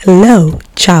Hello,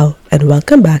 ciao, and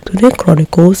welcome back to the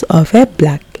Chronicles of a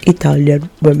Black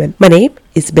Italian Woman. My name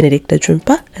is Benedicta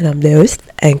Jumpa, and I'm the host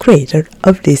and creator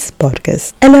of this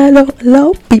podcast.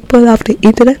 Hello, people of the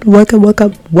internet. Welcome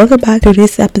back to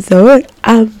this episode.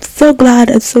 I'm so glad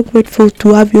and so grateful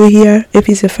to have you here. If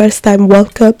it's your first time,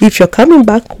 welcome. If you're coming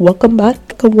back, welcome back.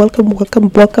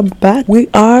 Welcome back. We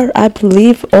are, I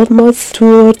believe, almost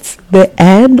towards the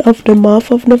end of the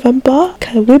month of November.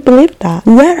 Can we believe that?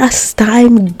 Where has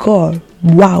time gone?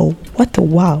 Wow, what a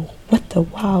wow.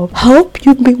 Hope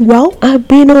you've been well. I've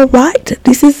been alright.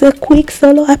 This is a quick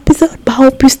solo episode, but I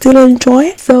hope you still enjoy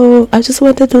it. So I just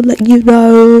wanted to let you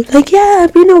know,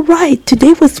 I've been alright.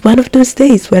 Today was one of those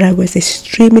days where I was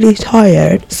extremely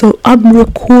tired. So I'm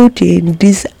recording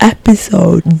this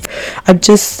episode.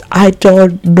 I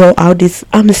don't know how this,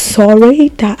 I'm sorry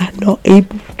that I'm not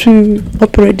able to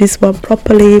operate this one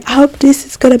properly. I hope this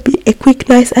is gonna be a quick,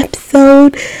 nice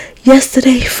episode.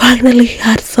 Yesterday, finally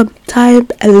had some time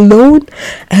alone,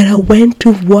 and I went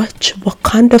to watch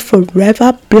Wakanda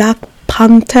Forever, Black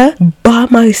Panther by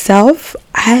myself.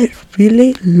 I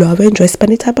really enjoy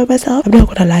spending time by myself. I'm not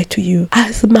gonna lie to you.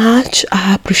 As much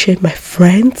I appreciate my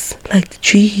friends,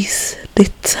 the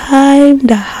time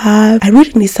that I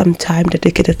really need some time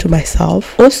dedicated to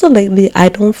myself. Also lately, I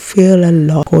don't feel a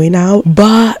lot going out,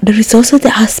 but there is also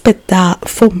the aspect that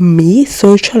for me,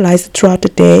 socializing throughout the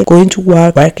day, going to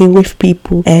work, working with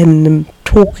people, and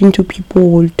talking to people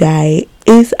all day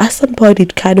is at some point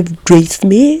it kind of drains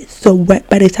me. So by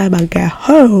the time I get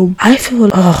home, I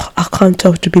feel I can't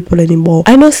talk to people anymore.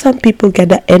 I know some people get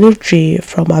the energy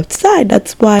from outside.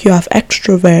 That's why you have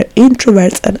extrovert,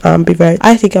 introverts, and ambiverts.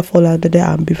 I think I fall under the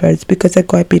ambiverts because I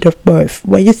got a bit of both.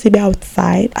 When you see me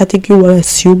outside, I think you will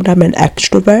assume that I'm an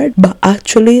extrovert, but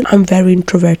actually I'm very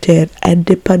introverted, and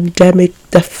the pandemic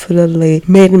definitely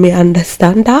made me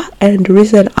understand that. And the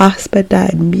reason aspect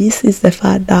that I miss is the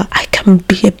fact that I can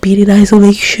be a bit in isolation.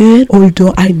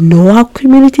 Although I know our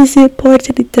community is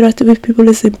important, interacting with people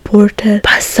is important,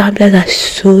 but sometimes I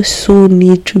so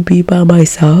need to be by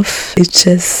myself. It's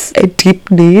just a deep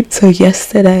need. So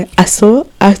yesterday I saw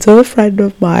a friend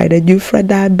of mine, a new friend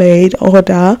I made,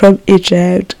 Oda from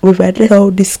Egypt. We went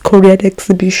to this Korean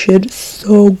exhibition,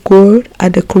 so good,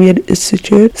 at the Korean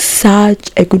Institute. Such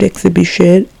a good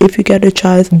exhibition. If you get a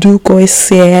chance, do go and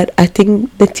see it. I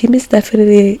think the theme is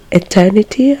definitely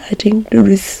eternity. I think there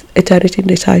is eternity in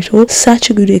the title. Such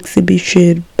a good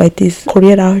exhibition by this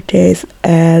Korean artist,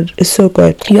 and it's so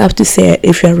good. You have to see it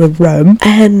if you're in Rome.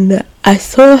 And I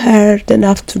saw her, then I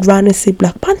have to run and see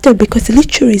Black Panther, because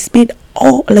literally it's been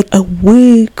a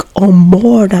week or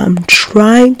more that I'm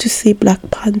trying to see Black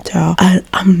Panther and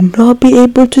I'm not be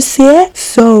able to see it.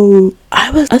 So I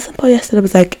was at some point yesterday, I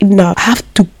was like, no, I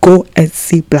have to go and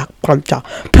see Black Panther,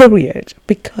 period,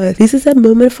 because this is a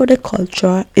moment for the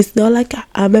culture. It's not like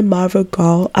I'm a Marvel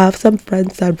girl. I have some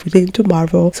friends that are really into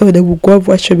Marvel, so they will go and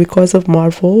watch it because of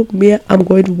Marvel. Me, I'm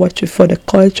going to watch it for the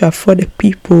culture, for the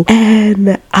people.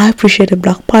 And I appreciated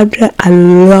Black Panther. I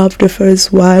loved the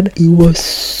first one. It was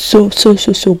so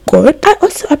good. I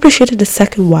also appreciated the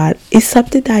second one. It's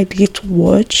something that I need to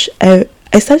watch.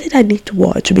 It's something I need to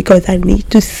watch because I need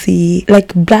to see,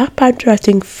 Black Panther, I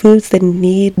think, feels the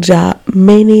need that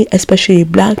many, especially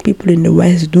Black people in the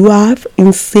West, do have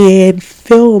in seeing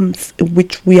films in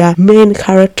which we are main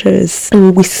characters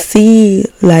and we see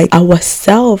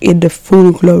ourselves in the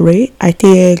full glory. I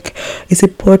think it's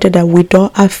important that we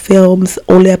don't have films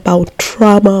only about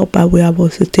trauma, but we have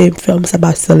also taken films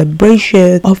about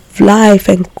celebration of life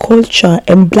and culture,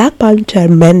 and Black Panther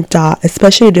meant that,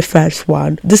 especially the first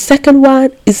one. The second one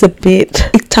is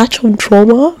it touch on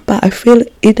trauma, but I feel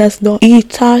it does not. It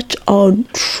touch on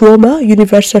trauma,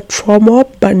 universal trauma,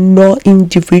 but not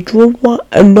individual one,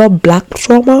 and not Black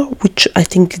trauma, which I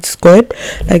think is good.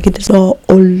 It does not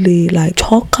only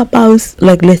talk about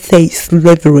let's say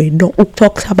slavery. No, it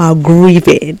talks about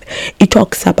grieving. It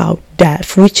talks about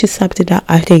death, which is something that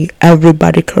I think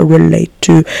everybody can relate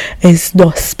to. It's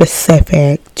not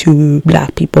specific to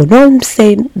Black people. No, I'm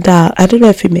saying that, I don't know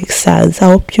if it makes sense. I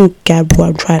hope you get what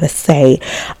I'm trying to say.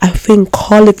 I think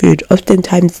Hollywood,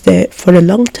 oftentimes, for a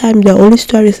long time, the only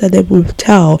stories that they will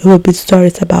tell will be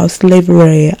stories about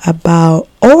slavery,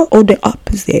 or the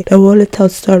opposite. They will only tell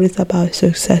stories about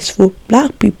successful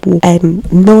Black people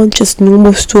and not just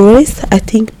normal stories. I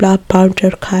think Black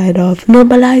Panther kind of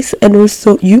normalize and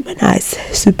also humanize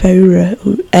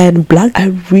superhero and Black. I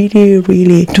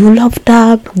really do love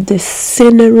that. The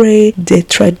scenery, the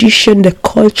tradition, the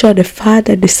culture, the fact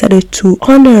that they decided to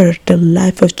honor the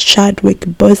life of Chadwick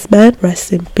Boseman.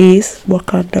 Rest in peace,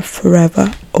 Wakanda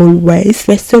Forever. always.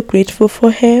 We're so grateful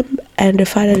for him, and the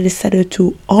father decided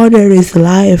to honor his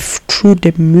life through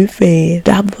the movie.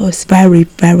 That was very,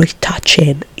 very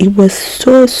touching. It was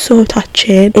so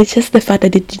touching. It's just the fact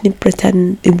that they didn't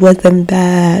pretend it wasn't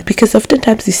there, because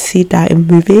oftentimes you see that in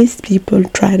movies, people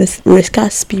try to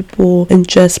recast people and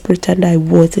just pretend that it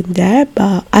wasn't there.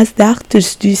 But as the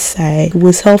actors do say, it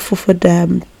was helpful for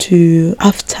them to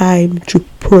have time to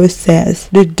process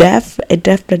the death, a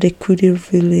death that they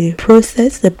couldn't really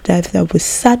process, the death that was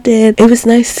sudden. It was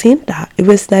nice seeing that. It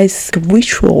was nice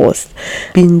rituals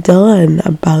being done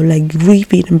about like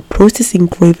grieving and processing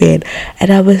grieving. And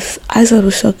as I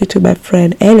was talking to my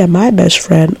friend earlier, my best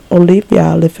friend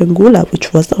Olivia Lefengula,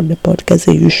 which was on the podcast,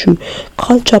 and you should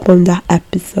catch up on that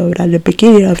episode at the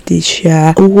beginning of this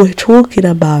year. We were talking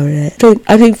about it. So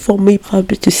I think for me,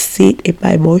 probably to sit in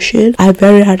my emotion, I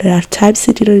very hard at times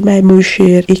sitting in my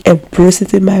emotion and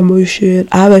processing my emotion.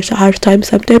 I have a hard time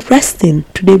sometimes resting.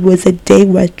 Today was a day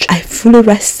where I fully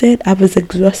rested. I was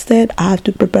exhausted. I have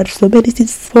to prepare so many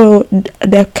things for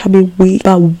the coming week.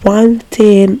 But one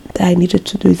thing that I needed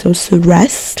to do is also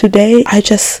rest. Today, I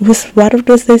just was one of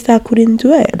those days that I couldn't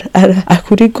do it. And I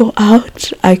couldn't go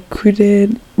out. I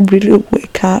couldn't really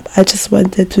wake up. I just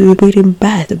wanted to be in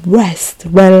bed, rest,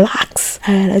 relax,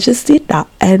 and I just did that.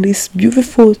 And it's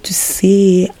beautiful to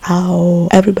see how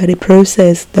everybody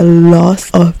processed the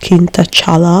loss of King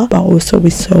T'Challa, but also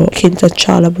we saw King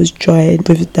T'Challa was joined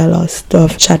with the loss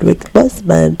of Chadwick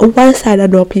Boseman. On one side, I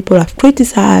know people have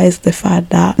criticized the fact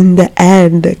that in the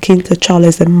end King T'Challa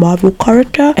is a Marvel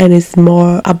character and it's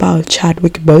more about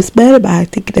Chadwick Boseman, but I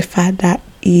think the fact that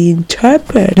he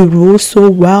interpreted the role so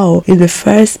well in the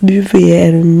first movie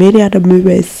and many other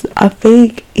movies, I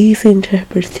think his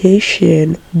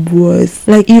interpretation was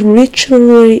like he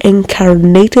literally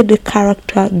incarnated the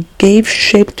character, gave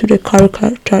shape to the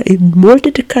character, he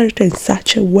molded the character in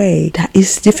such a way that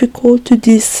it's difficult to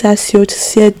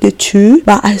dissociate the two.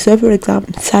 But I saw, for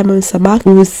example, Simon Samak,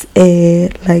 who's a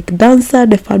dancer,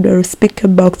 the founder of Speaker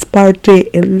Box Party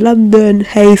in London.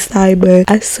 Hey Simon,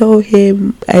 I saw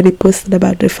him and he posted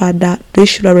about the fact that they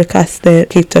should have recasted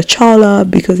King T'Challa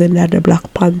because another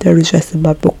Black Panther is just a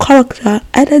Marvel character,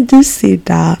 and I do see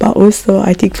that. But also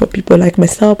I think for people like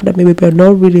myself that maybe we're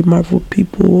not really Marvel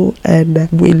people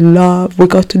and we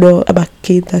got to know about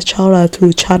King T'Challa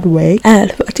through Chadwick,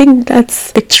 and I think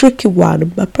that's a tricky one.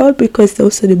 But probably because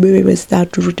also the movie was done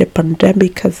through the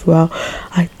pandemic as well,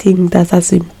 I think that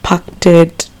has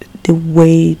impacted the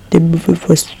way the movie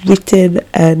was written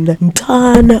and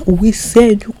done. We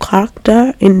see a new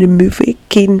character in the movie,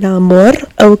 King Namor.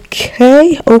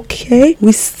 Okay.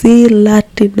 We see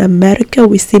Latin America,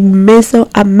 we see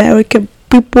Mesoamerican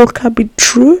people coming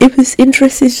through. It was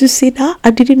interesting to see that.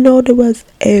 I didn't know there was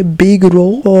a big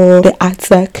role for the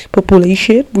Aztec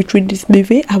population within this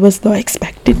movie. I was not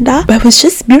expecting that, but it was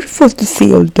just beautiful to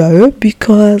see, although,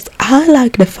 because I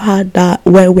like the fact that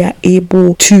when we are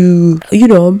able to,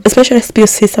 especially as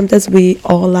POC, sometimes we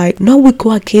all we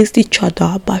go against each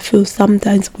other, but I feel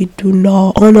sometimes we do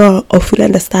not honor or fully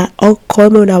understand how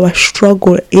common our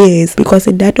struggle is, because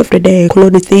in the end of the day,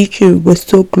 colonization was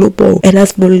so global and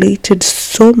has related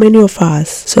so many of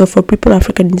us. So for people of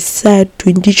African descent to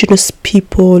indigenous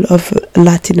people of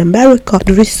Latin America,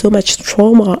 there is so much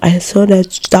trauma and so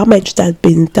much damage that's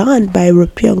been done by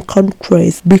European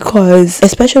countries, because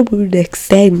especially to the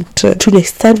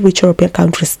extent which European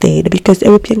countries did, because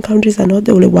European countries are not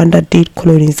the only one that did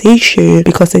colonization,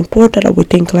 because in important that we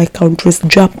think like countries,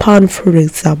 Japan for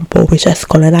example, which has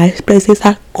colonized places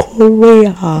like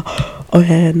Korea,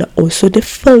 and also the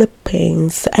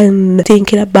Philippines, and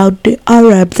thinking about the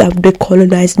Arabs that they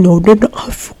colonized Northern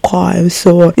Africa.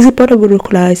 So it's important to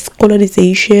recognize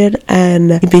colonization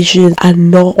and invasion are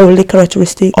not only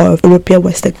characteristic of European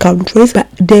Western countries, but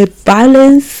the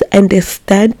violence and the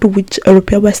extent to which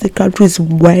European Western countries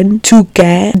went to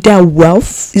get their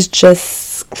wealth is just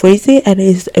crazy, and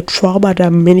is a trauma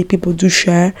that many people do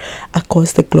share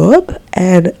across the globe.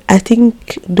 And I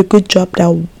think the good job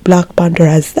that Black Panther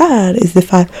has done is the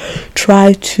fact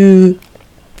try to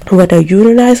whether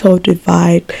unionize or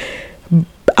divide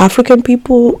African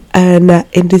people, and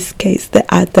in this case the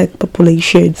Aztec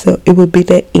population. So it will be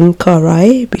the Inca,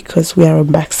 right? Because we are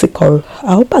in Mexico.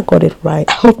 I hope I got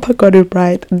it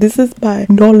right. This is my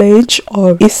knowledge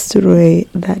of history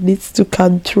that needs to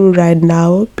come through right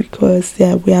now, because we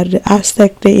are the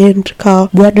Aztec, the Inca,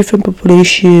 we are different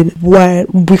population where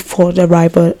before the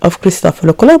arrival of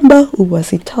Cristoforo Colombo, who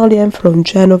was Italian from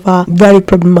Genova, very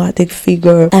problematic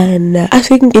figure. And I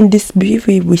think in this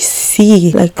movie we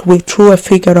see we through a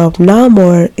figure figure of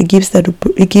Namor, it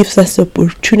gives us the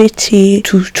opportunity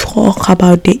to talk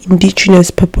about the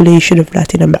indigenous population of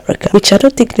Latin America, which I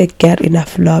don't think they get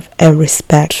enough love and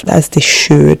respect as they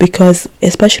should, because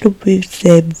especially with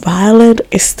the violent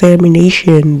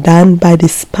extermination done by the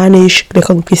Spanish, the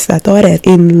conquistadores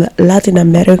in Latin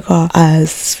America,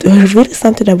 as really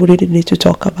something that we really need to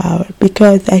talk about,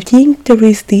 because I think there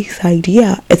is this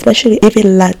idea, especially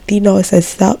even Latinos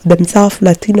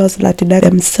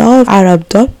themselves are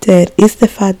adopted, is the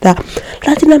fact that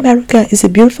Latin America is a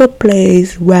beautiful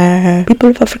place where people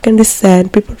of African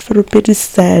descent, people of European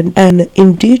descent, and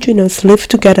indigenous live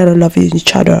together and love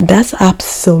each other. That's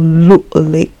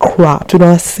absolutely crap. Do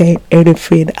not say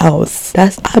anything else.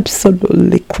 That's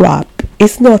absolutely crap.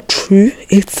 It's not true.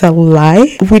 It's a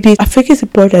lie. I think it's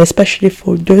important, especially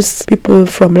for those people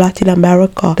from Latin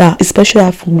America that especially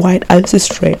have white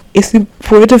ancestry. It's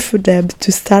important for them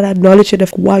to start acknowledging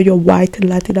that why you're white in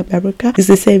Latin America is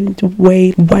the same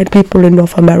way white people in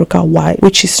North America are white,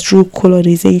 which is through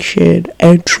colonization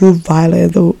and through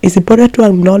violence. So it's important to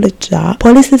acknowledge that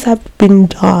policies have been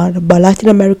done by Latin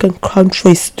American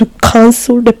countries to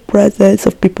cancel the presence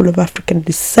of people of African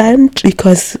descent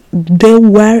because they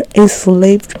were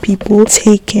enslaved people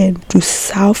taken to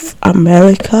South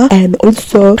America, and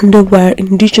also there were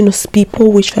indigenous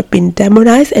people which have been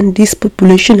demonized, and this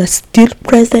population is still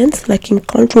present, like in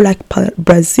country like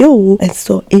Brazil. And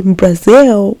so in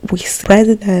Brazil, with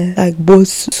president like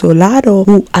Bolsonaro,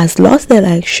 who has lost the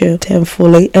election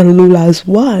thankfully, and Lula has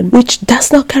won, which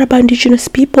does not care about indigenous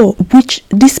people, which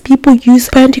these people use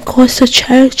Pentecostal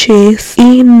churches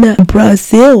in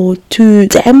Brazil to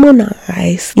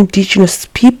demonize indigenous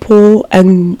people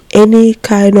and any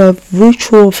kind of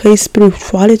ritual faith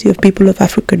spirituality of people of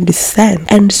African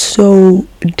descent. And so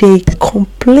they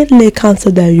completely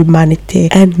cancel their humanity,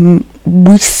 and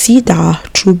we see that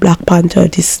through Black Panther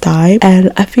this time.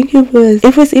 And I think it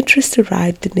was interesting,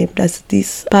 right, the name that this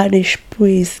Spanish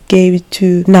priest gave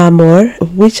to Namor,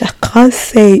 which I can't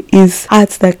say is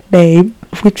Aztec name,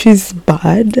 which is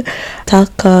bad.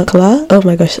 Takakla. Oh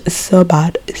my gosh, it's so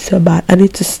bad. It's so bad. I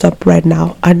need to stop right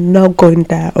now. I'm not going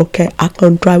there, okay? I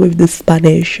can try with the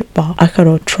Spanish, but I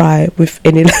cannot try with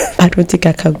any. I don't think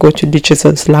I can go to the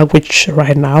Jesus language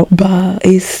right now. But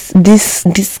it's this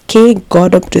king,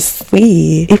 god of the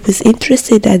sea. It was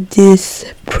interesting that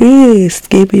this priest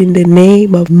gave him the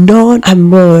name of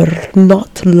non-amor,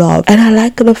 not love. And I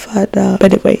like the fact that, by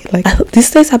the way, like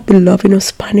these days I've been loving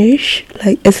Spanish,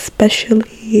 like especially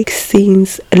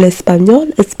since El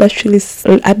Español, especially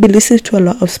I've been listening to a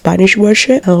lot of Spanish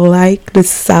worship. I like the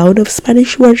sound of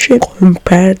Spanish worship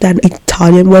compared than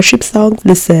Italian worship songs.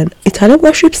 Listen, Italian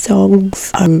worship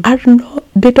songs are not,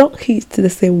 they don't hit the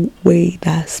same way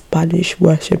that Spanish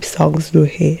worship songs do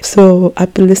hit. So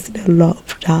I've been listening a lot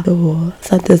of that. So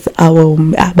sometimes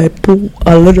I might put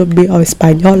a little bit of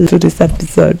Espanol to this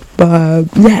episode. But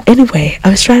yeah, anyway,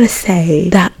 I was trying to say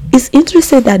that it's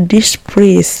interesting that this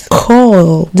priest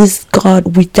called this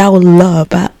god without love.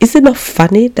 But isn't it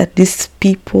funny that these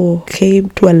people came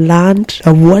to a land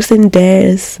that wasn't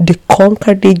theirs? They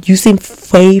conquered it using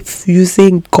faith,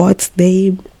 using God's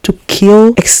name to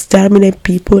kill, exterminate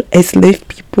people, enslave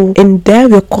people, and then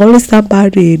you're calling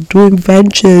somebody doing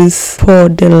vengeance for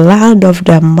the land of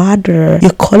their mother.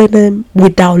 You're calling them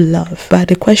without love. But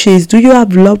the question is, do you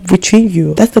have love within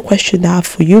you? That's the question I have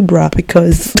for you, bruh,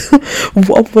 because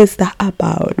what was that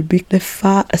about?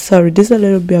 Sorry, this is a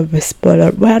little bit of a spoiler.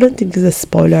 Well, I don't think it's a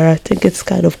spoiler. I think it's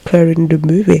kind of clear in the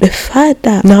movie. The fact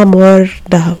that Namor,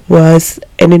 that was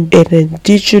an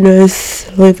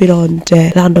indigenous living on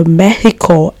the land of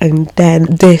Mexico, and then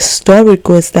the story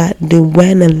goes that they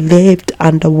went and lived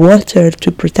underwater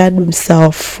to protect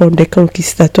themselves from the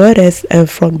conquistadores and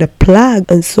from the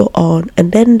plague and so on.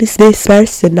 And then this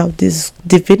person, now this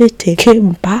divinity,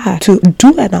 came back to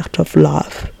do an act of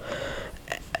love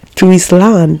to his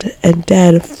land, and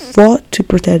then fought to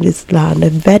protect his land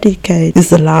and vindicate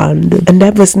his land, and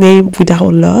that was named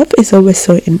without love. It's always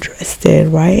so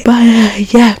interesting, right?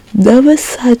 But yeah, that was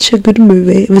such a good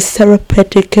movie. It was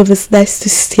therapeutic. It was nice to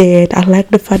see it. I like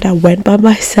the fact I went by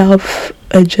myself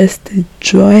and just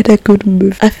enjoyed a good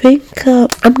movie. I think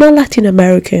I'm not Latin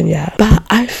American yet, but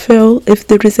I feel if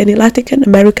there is any Latin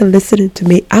American listening to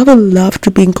me, I would love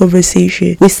to be in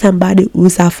conversation with somebody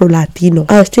who's Afro-Latino.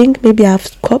 I think maybe I have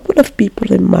a couple of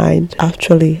people in mind. I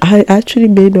actually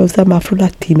may know some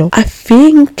Afro-Latino. I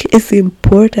think it's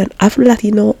important,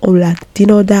 Afro-Latino or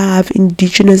Latino that have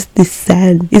indigenous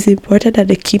descent, it's important that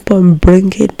they keep on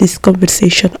bringing this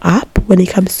conversation up when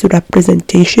it comes to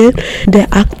representation. The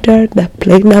actor that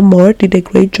played Namor did a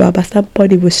great job. At some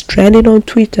point, he was trending on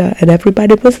Twitter and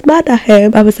everybody was mad at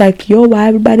him. I was like, yo, know why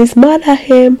everybody's mad at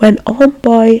him when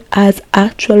homeboy has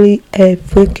actually a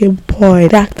freaking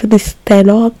point. The actor is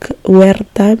Tenoch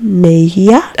Huerta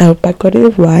Mejia. I hope I got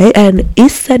it right. And he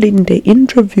said in the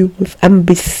interview with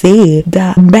NBC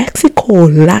that Mexico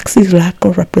lacks its lack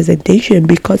of representation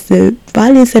because the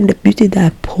values and the beauty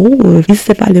that uphold is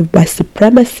the value of white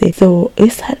supremacy. So he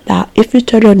said that if you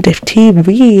turn on the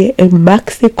TV in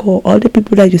Mexico, all the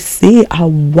people that you see are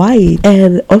white,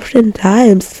 and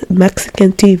oftentimes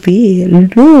Mexican TV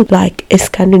look like a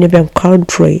Scandinavian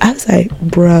country. I was like,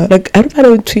 bruh, like everybody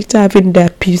on Twitter having their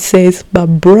pieces,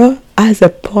 but bruh has a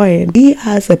point. He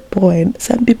has a point.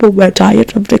 Some people were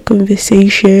tired of the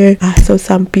conversation. I saw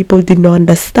some people did not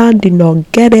understand, did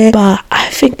not get it. But I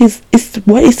think it's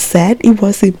what he said, it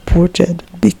was important.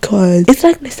 Because it's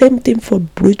like the same thing for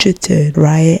Bridgerton,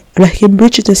 right? Like in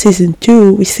Bridgerton season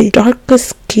 2, we see darker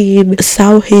skinned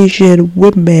South Asian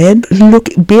women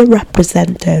being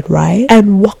represented, right?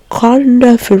 And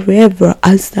Wakanda Forever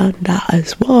has done that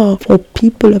as well for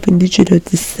people of indigenous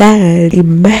descent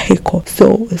in Mexico.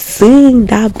 So seeing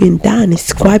that being done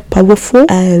is quite powerful,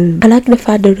 and I like the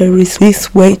fact that there is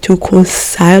this way to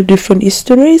reconcile different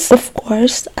histories. Of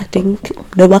course, I think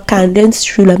the Wakandans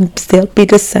should still be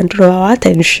the center of our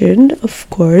attention. Of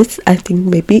course, I think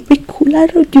maybe we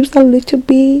could reduce a little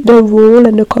bit the role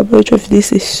and the coverage of this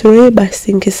history, but I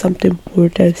think it's something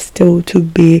important still to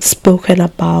be spoken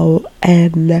about.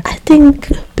 And I think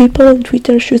people on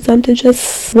Twitter should sometimes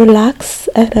just relax,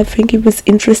 and I think it was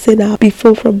interesting how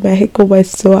people from Mexico were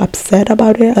so upset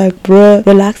about it. Like, bro,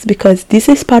 relax, because this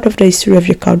is part of the history of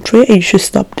your country and you should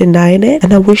stop denying it.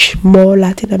 And I wish more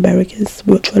Latin Americans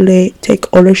would actually take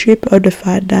ownership of the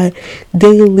fact that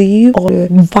they live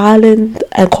on violent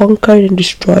and conquered and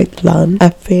destroyed land. I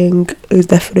think it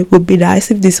definitely would be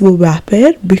nice if this will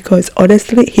happen, because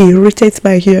honestly it irritates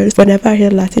my ears whenever I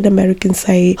hear Latin Americans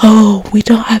say, oh, we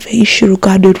don't have an issue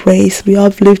regarding race, we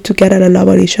all live together and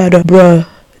love each other. Bruh,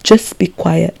 just be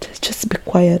quiet. Just be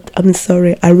quiet. I'm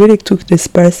sorry, I really took this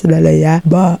personally, yeah,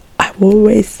 but I'm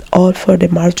always all for the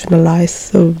marginalized,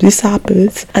 so this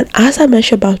happens. And as I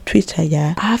mentioned about Twitter,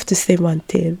 yeah, I have to say one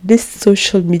thing: this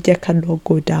social media cannot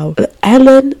go down.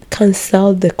 Ellen can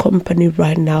sell the company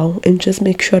right now and just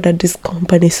make sure that this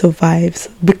company survives,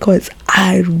 because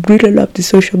I really love the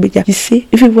social media. You see,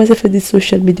 if it wasn't for the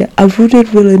social media, I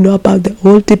wouldn't really know about the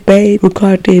whole debate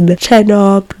regarding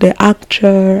Chenock, the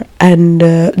actor, and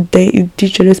the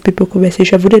indigenous people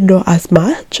conversation. I wouldn't know as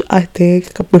much, I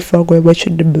think, before going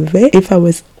watching the movie, if I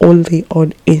was only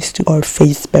on Insta or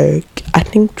Facebook. I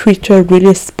think Twitter really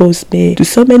exposed me to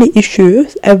so many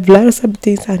issues. I've learned some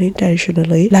things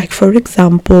unintentionally, like for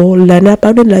example, learning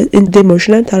about the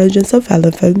emotional intelligence of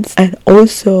elephants, and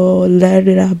also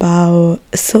learning about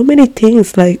so many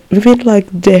things, like even like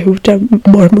the Utah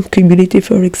Mormon community,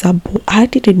 for example. I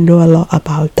didn't know a lot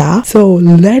about that, so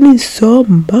learning so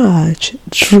much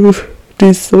through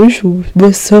the social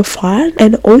was so fun.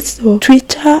 And also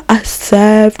Twitter has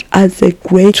served as a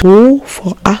great tool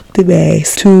for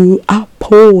activists to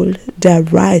uphold their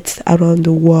rights around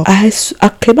the world. I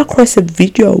came across a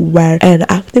video where an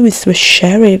activist was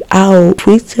sharing how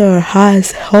Twitter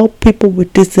has helped people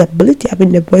with disability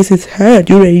having their voices heard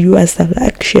during the US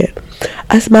election.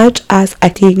 As much as I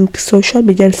think social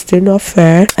media is still not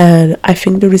fair, and I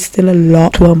think there is still a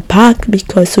lot to unpack,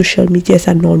 because social medias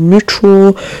are not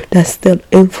neutral, they're still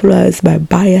influenced by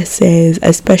biases,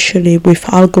 especially with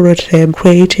algorithms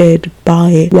created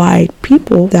by white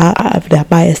people that have their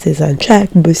biases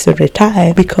unchecked most of the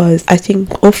time. Because I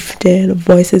think often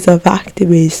voices of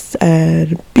activists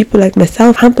and people like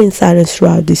myself have been silenced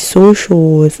throughout the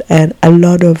socials, and a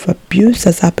lot of abuse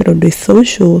has happened on the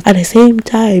socials. At the same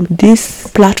time, this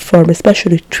platform,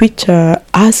 especially Twitter,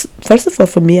 has, first of all,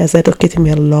 for me, has educated me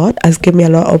a lot, has given me a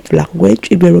lot of language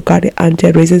even regarding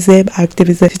anti-racism,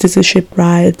 activism, citizenship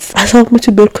rights, has helped me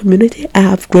to build community. I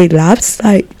have great laughs.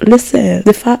 Like, listen,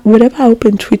 the fact whenever I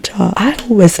open Twitter, I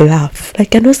always laugh.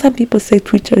 Like, I know some people say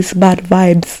Twitter is bad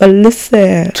vibes, but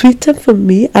listen, Twitter for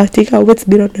me, I think I've always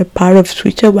been on the part of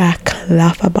Twitter where I can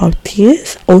laugh about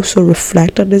things, also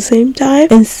reflect at the same time.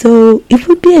 And so it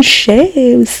would be a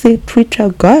shame to see Twitter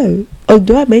go.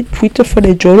 Although I made Twitter for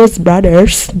the Jonas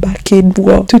Brothers back in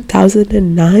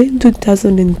 2009,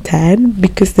 2010,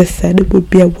 because they said it would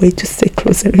be a way to stay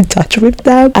closer in touch with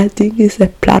them. I think it's a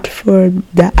platform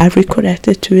that I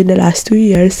reconnected to in the last 2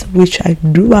 years, which I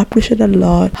do appreciate a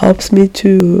lot. Helps me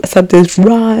to sometimes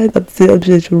run,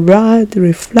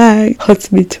 reflect,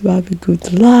 helps me to have a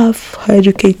good laugh,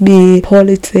 educate me,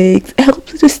 politics. It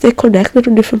helps me to stay connected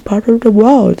to different parts of the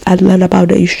world and learn about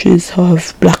the issues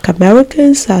of Black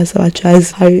Americans, as much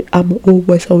as I am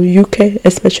always on UK,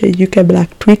 especially UK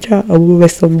Black Twitter. I'm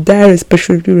always on there,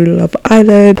 especially during Love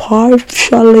Island,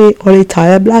 partially on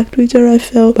Italian Black Twitter, I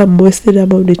feel, but mostly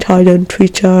I'm on Italian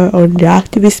Twitter on the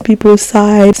activist people's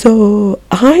side. So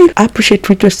I appreciate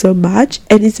Twitter so much,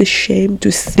 and it's a shame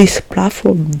to see this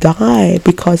platform die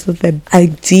because of the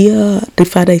idea, the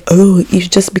fact that, oh, it's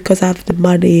just because I have the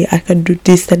money I can do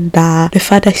this and that. The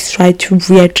fact that he's trying to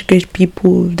re-educate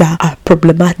people that are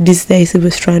problematic these days. He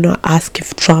was trying to ask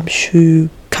if Trump should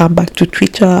come back to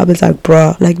Twitter. I was like,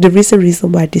 bruh, like, there is a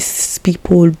reason why these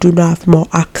people do not have more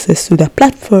access to the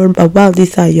platform, but well,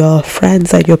 these are your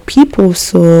friends and your people,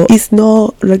 so it's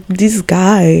not like this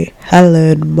guy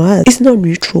Elon Musk. It's not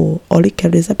neutral. All he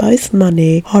cares about is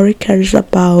money. All he cares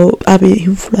about having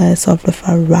influence of the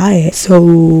far right.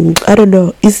 So I don't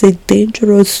know, it's a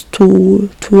dangerous tool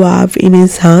to have in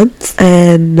his hands,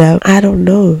 and I don't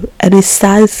know. And it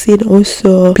starts seeing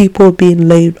also people being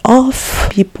laid off,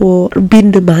 people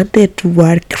being demanded to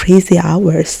work crazy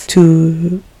hours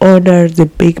to honor the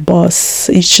big boss.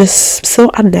 It's just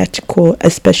so unethical,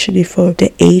 especially for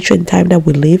the age and time that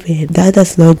we live in. That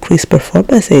does not increase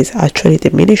performances, actually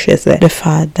diminishes it. The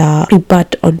fact that you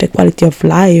bet on the quality of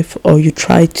life, or you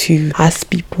try to ask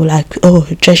people like, oh,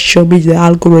 just show me the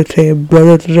algorithm, blah,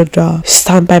 blah, blah, blah.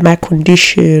 Stand by my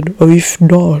condition, or if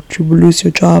not, you will lose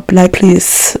your job. Like,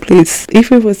 please,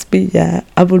 if it was me, yeah,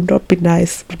 I would not be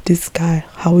nice with this guy.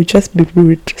 I would just be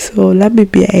rude. So let me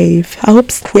behave. I hope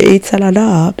it creates an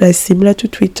app that is similar to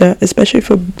Twitter, especially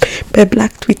for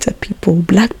Black Twitter people.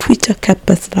 Black Twitter kept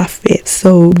us laughing.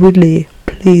 So really,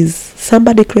 please,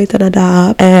 somebody create another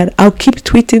app, and I'll keep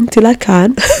tweeting till I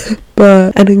can.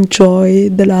 And enjoy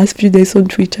the last few days on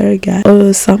Twitter again.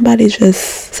 Or somebody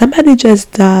just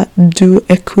do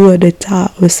a coup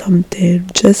d'etat or something.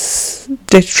 Just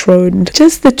dethrone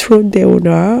the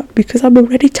owner, because I'm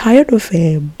already tired of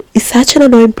him. He's such an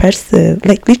annoying person.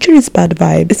 Like, literally, it's bad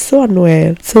vibe. It's so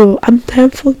annoying. So I'm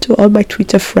thankful to all my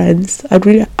Twitter friends. I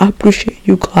really appreciate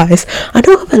you guys. I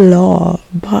don't have a lot,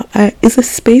 but it's a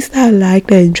space that I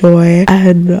like, I enjoy.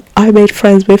 And I made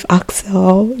friends with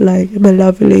Axel, like my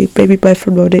lovely baby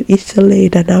boyfriend out in Italy,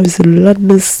 that now is in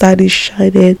London, sun is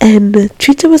shining. And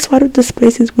Twitter was one of those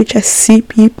places which I see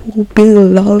people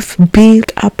being loved, being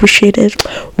appreciated.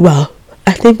 Well,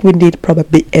 I think we need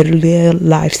probably a real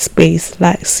life space,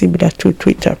 like similar to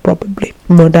Twitter, probably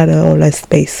more than an online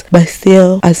space, but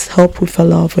still as help with a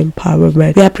lot of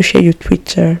empowerment. We appreciate you,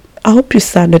 Twitter. I hope you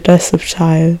stand the test of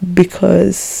time,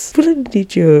 because we really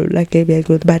need you, like Amy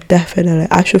good. But definitely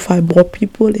I should find more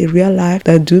people in real life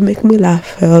that do make me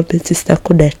laugh, help me to stay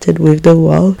connected with the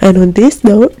world. And on this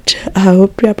note, I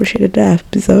hope you appreciated the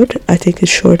episode. I think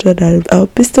it's shorter than I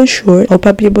hope it's still short. I hope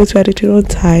I'll be able to edit it on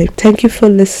time. Thank you for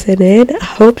listening. I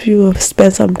hope you have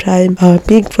spent some time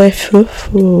being grateful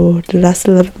for the last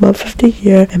 11 months of the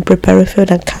year and preparing for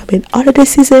the coming holiday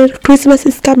season. Christmas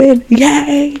is coming,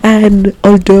 yay! And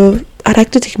although I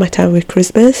like to take my time with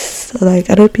Christmas,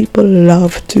 like I know people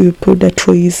love to put their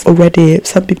trees already.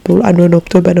 Some people, I know, in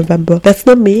October, November. That's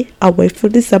not me. I wait for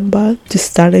December to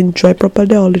start and enjoy proper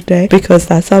the holiday, because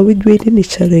that's how we do it in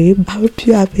Italy. I hope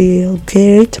you have a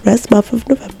great rest month of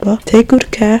November. Take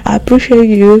good care. I appreciate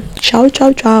you. Ciao,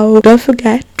 ciao, ciao. Don't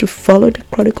forget to follow the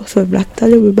Chronicles of Black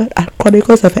Italian Women at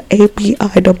Chronicles of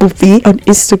ABIVV on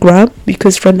Instagram,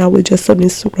 because right now we're just on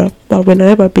Instagram, but we're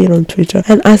never been on Twitter.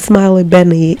 And I Smiley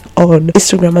Benny on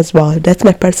Instagram as well. That's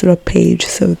my personal page.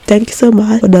 So thank you so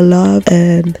much for the love,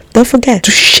 and don't forget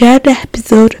to share the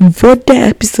episode, vote the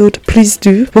episode. Please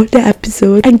do vote the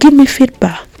episode and give me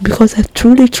feedback, because I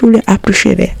truly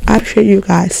appreciate it. I appreciate you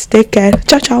guys. Take care.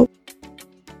 Ciao, ciao.